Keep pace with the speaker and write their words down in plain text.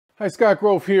Hi, Scott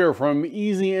Grove here from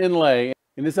Easy Inlay.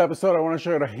 In this episode, I want to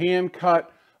show you how to hand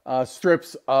cut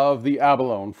strips of the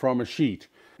abalone from a sheet.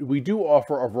 We do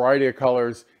offer a variety of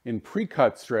colors in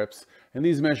pre-cut strips, and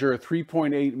these measure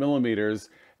 3.8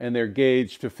 millimeters, and they're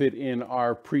gauged to fit in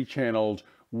our pre-channeled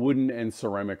wooden and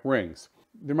ceramic rings.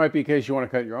 There might be a case you want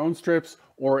to cut your own strips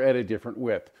or at a different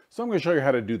width. So I'm going to show you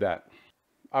how to do that.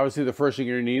 Obviously, the first thing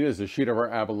you're going to need is a sheet of our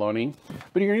abalone,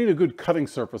 but you're going to need a good cutting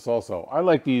surface also. I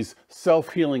like these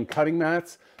self-healing cutting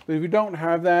mats, but if you don't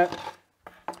have that,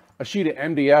 a sheet of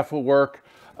MDF will work,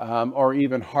 or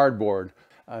even hardboard.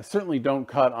 Certainly don't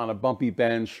cut on a bumpy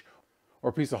bench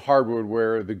or a piece of hardwood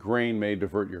where the grain may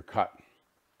divert your cut.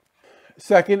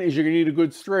 Second is you're going to need a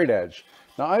good straight edge.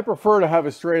 Now, I prefer to have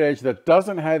a straight edge that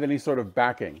doesn't have any sort of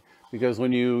backing, because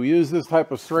when you use this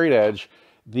type of straight edge,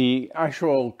 the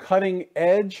actual cutting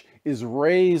edge is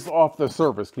raised off the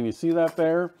surface. Can you see that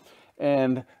there?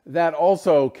 And that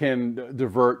also can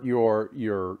divert your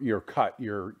cut.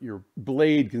 Your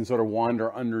blade can sort of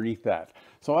wander underneath that.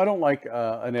 So I don't like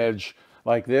an edge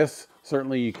like this.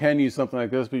 Certainly you can use something like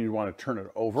this, but you want to turn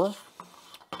it over.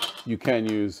 You can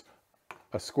use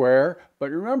a square,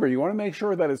 but remember, you want to make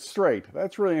sure that it's straight.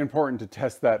 That's really important to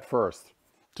test that first.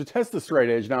 To test the straight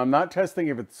edge, now I'm not testing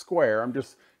if it's square, I'm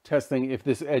just testing if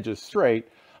this edge is straight.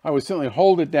 I would certainly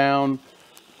hold it down.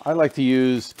 I like to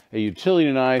use a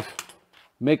utility knife,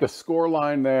 make a score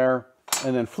line there,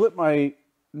 and then flip my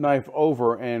knife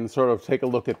over and sort of take a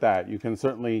look at that. You can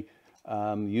certainly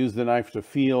use the knife to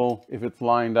feel if it's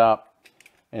lined up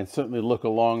and certainly look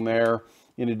along there.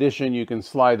 In addition, you can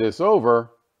slide this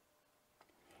over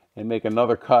and make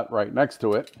another cut right next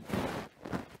to it.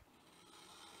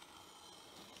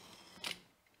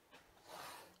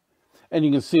 And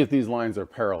you can see if these lines are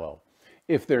parallel.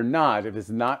 If they're not, if it's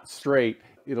not straight,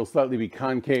 it'll slightly be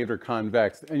concave or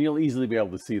convex, and you'll easily be able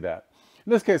to see that. In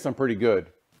this case, I'm pretty good.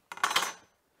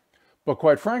 But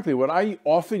quite frankly, what I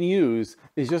often use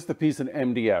is just a piece of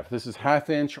MDF. This is 1/2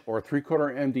 inch or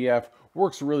 3/4 MDF.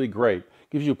 Works really great.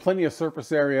 Gives you plenty of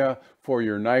surface area for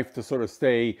your knife to sort of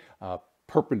stay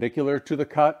perpendicular to the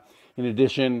cut. In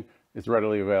addition, it's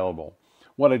readily available.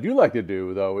 What I do like to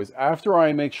do, though, is after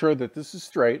I make sure that this is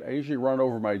straight, I usually run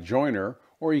over my joiner,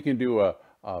 or you can do a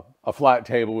flat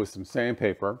table with some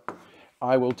sandpaper.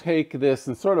 I will take this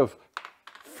and sort of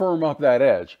firm up that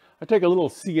edge. I take a little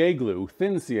CA glue,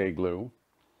 thin CA glue,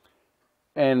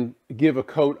 and give a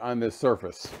coat on this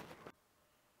surface.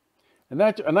 And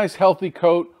that, a nice healthy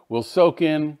coat will soak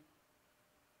in.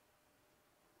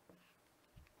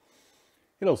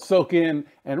 It'll soak in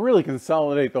and really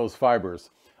consolidate those fibers.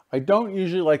 I don't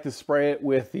usually like to spray it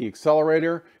with the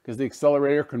accelerator because the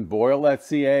accelerator can boil that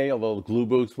CA, although the glue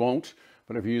boots won't.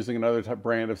 But if you're using another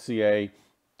brand of CA,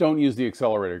 don't use the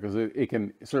accelerator because it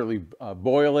can certainly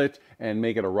boil it and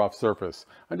make it a rough surface.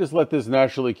 I just let this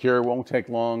naturally cure, it won't take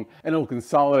long, and it'll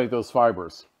consolidate those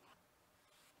fibers.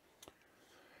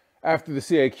 After the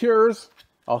CA cures,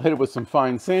 I'll hit it with some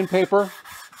fine sandpaper,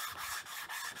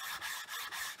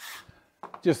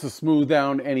 just to smooth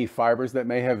down any fibers that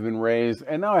may have been raised.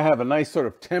 And now I have a nice sort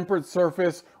of tempered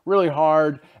surface, really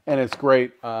hard, and it's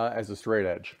great as a straight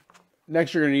edge.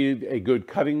 Next, you're gonna need a good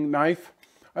cutting knife.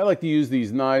 I like to use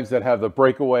these knives that have the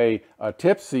breakaway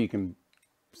tips, so you can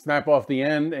snap off the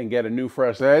end and get a new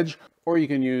fresh edge, or you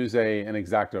can use an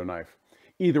X-Acto knife.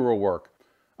 Either will work.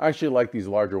 I actually like these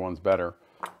larger ones better.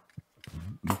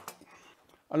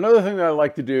 Another thing that I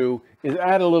like to do is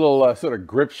add a little sort of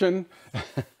gription.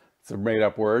 It's a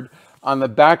made-up word, on the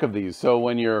back of these. So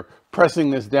when you're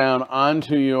pressing this down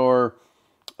onto your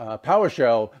Paua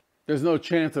shell, there's no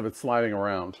chance of it sliding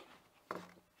around.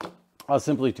 I'll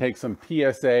simply take some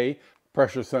PSA,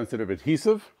 pressure-sensitive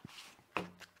adhesive.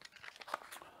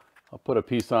 I'll put a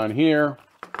piece on here,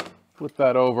 flip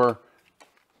that over,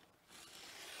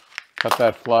 cut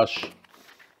that flush,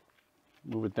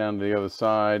 move it down to the other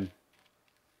side.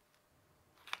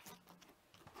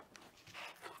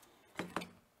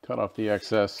 Cut off the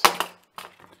excess.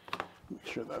 Make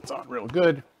sure that's on real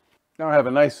good. Now I have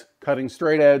a nice cutting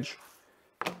straight edge,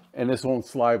 and this won't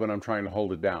slide when I'm trying to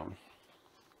hold it down.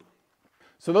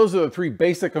 So those are the three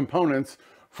basic components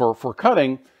for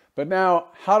cutting. But now,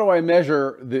 how do I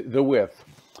measure the width?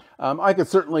 I could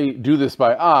certainly do this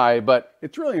by eye, but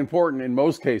it's really important in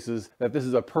most cases that this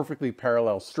is a perfectly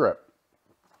parallel strip.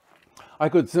 I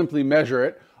could simply measure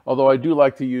it, although I do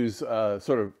like to use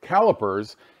sort of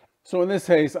calipers. So in this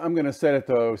case, I'm going to set it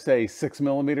to, say, 6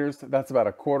 millimeters. That's about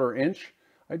 1/4 inch.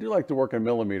 I do like to work in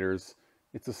millimeters.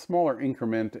 It's a smaller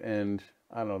increment, and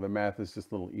I don't know, the math is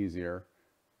just a little easier.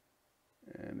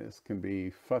 And this can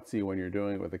be futzy when you're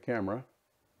doing it with a camera.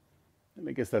 And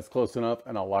I guess that's close enough,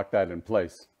 and I'll lock that in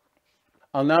place.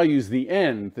 I'll now use the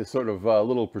end, this sort of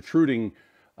little protruding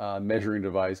measuring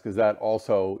device, because that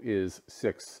also is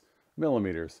 6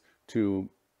 millimeters to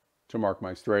mark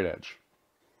my straight edge.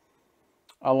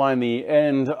 I'll line the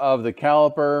end of the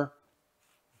caliper,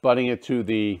 butting it to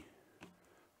the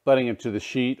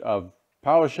sheet of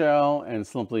Paua shell, and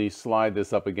simply slide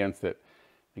this up against it.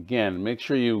 Again, make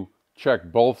sure you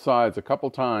check both sides a couple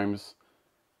times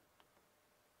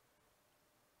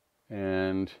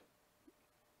and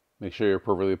make sure you're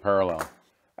perfectly parallel.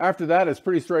 After that, it's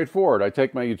pretty straightforward. I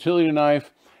take my utility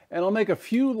knife and I'll make a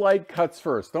few light cuts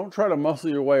first. Don't try to muscle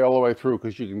your way all the way through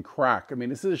because you can crack. I mean,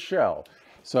 this is a shell.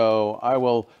 So I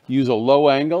will use a low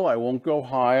angle. I won't go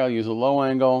high. I'll use a low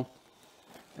angle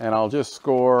and I'll just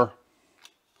score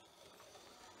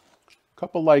a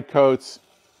couple light coats,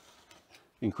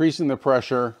 increasing the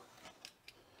pressure.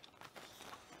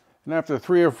 And after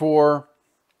 3 or 4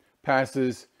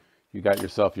 passes, you got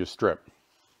yourself your strip.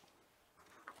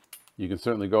 You can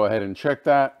certainly go ahead and check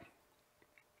that.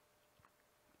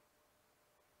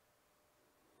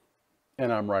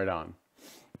 And I'm right on.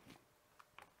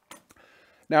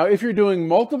 Now, if you're doing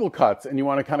multiple cuts and you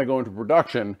want to kind of go into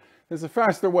production, there's a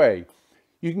faster way.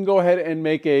 You can go ahead and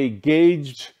make a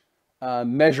gauged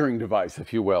measuring device,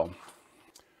 if you will.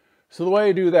 So the way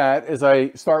I do that is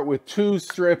I start with 2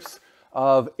 strips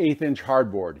of 1/8"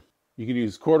 hardboard. You can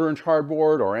use 1/4"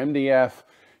 hardboard or MDF.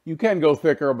 You can go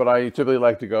thicker, but I typically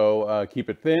like to go keep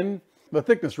it thin. The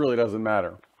thickness really doesn't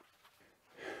matter.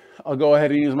 I'll go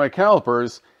ahead and use my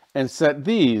calipers and set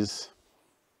these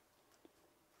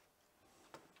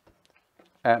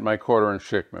at my 1/4"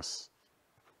 thickness.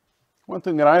 One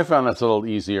thing that I found that's a little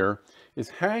easier is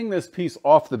hang this piece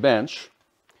off the bench.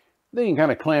 Then you can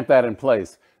kind of clamp that in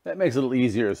place. That makes it a little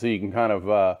easier so you can kind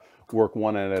of work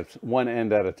one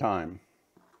end at a time.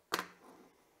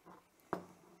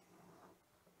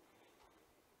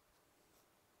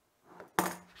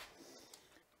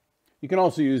 You can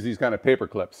also use these kind of paper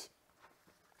clips.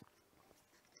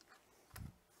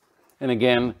 And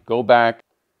again, go back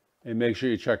and make sure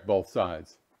you check both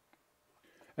sides.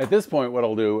 At this point, what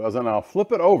I'll do is I'll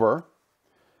flip it over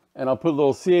and I'll put a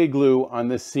little CA glue on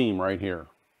this seam right here.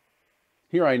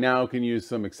 Here I now can use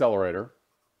some accelerator.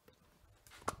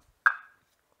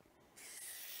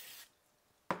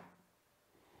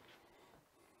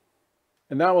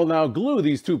 And that will now glue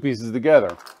these 2 pieces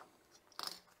together.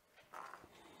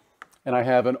 And I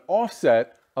have an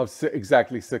offset of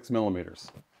exactly 6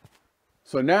 millimeters.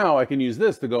 So now I can use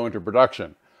this to go into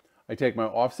production. I take my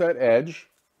offset edge,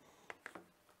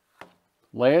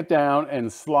 lay it down,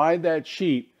 and slide that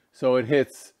sheet so it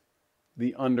hits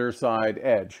the underside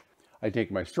edge. I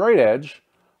take my straight edge,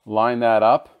 line that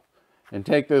up, and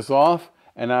take this off,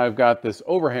 and now I've got this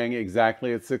overhang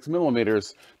exactly at 6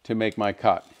 millimeters to make my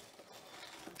cut.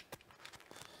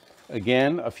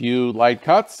 Again, a few light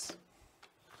cuts,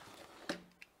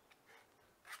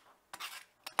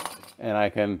 and I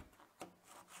can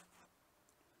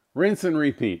rinse and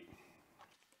repeat.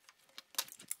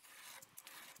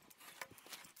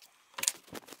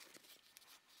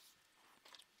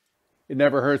 It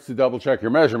never hurts to double check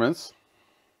your measurements.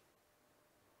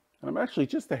 And I'm actually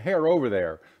just a hair over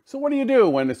there. So what do you do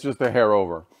when it's just a hair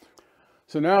over?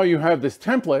 So now you have this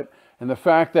template, and the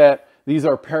fact that these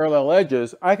are parallel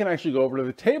edges, I can actually go over to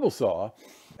the table saw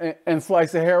and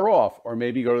slice a hair off, or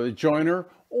maybe go to the joiner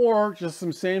or just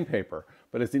some sandpaper.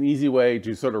 But it's an easy way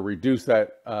to sort of reduce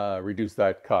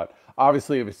that cut.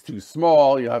 Obviously, if it's too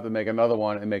small, you'll have to make another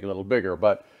one and make it a little bigger.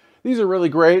 But these are really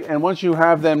great, and once you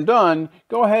have them done,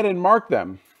 go ahead and mark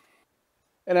them.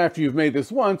 And after you've made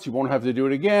this once, you won't have to do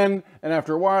it again. And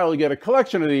after a while, you get a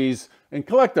collection of these and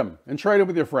collect them and trade them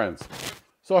with your friends.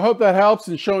 So I hope that helps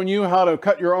in showing you how to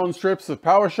cut your own strips of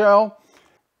Paua shell.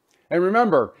 And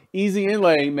remember, easy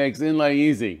inlay makes inlay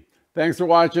easy. Thanks for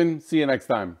watching. See you next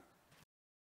time.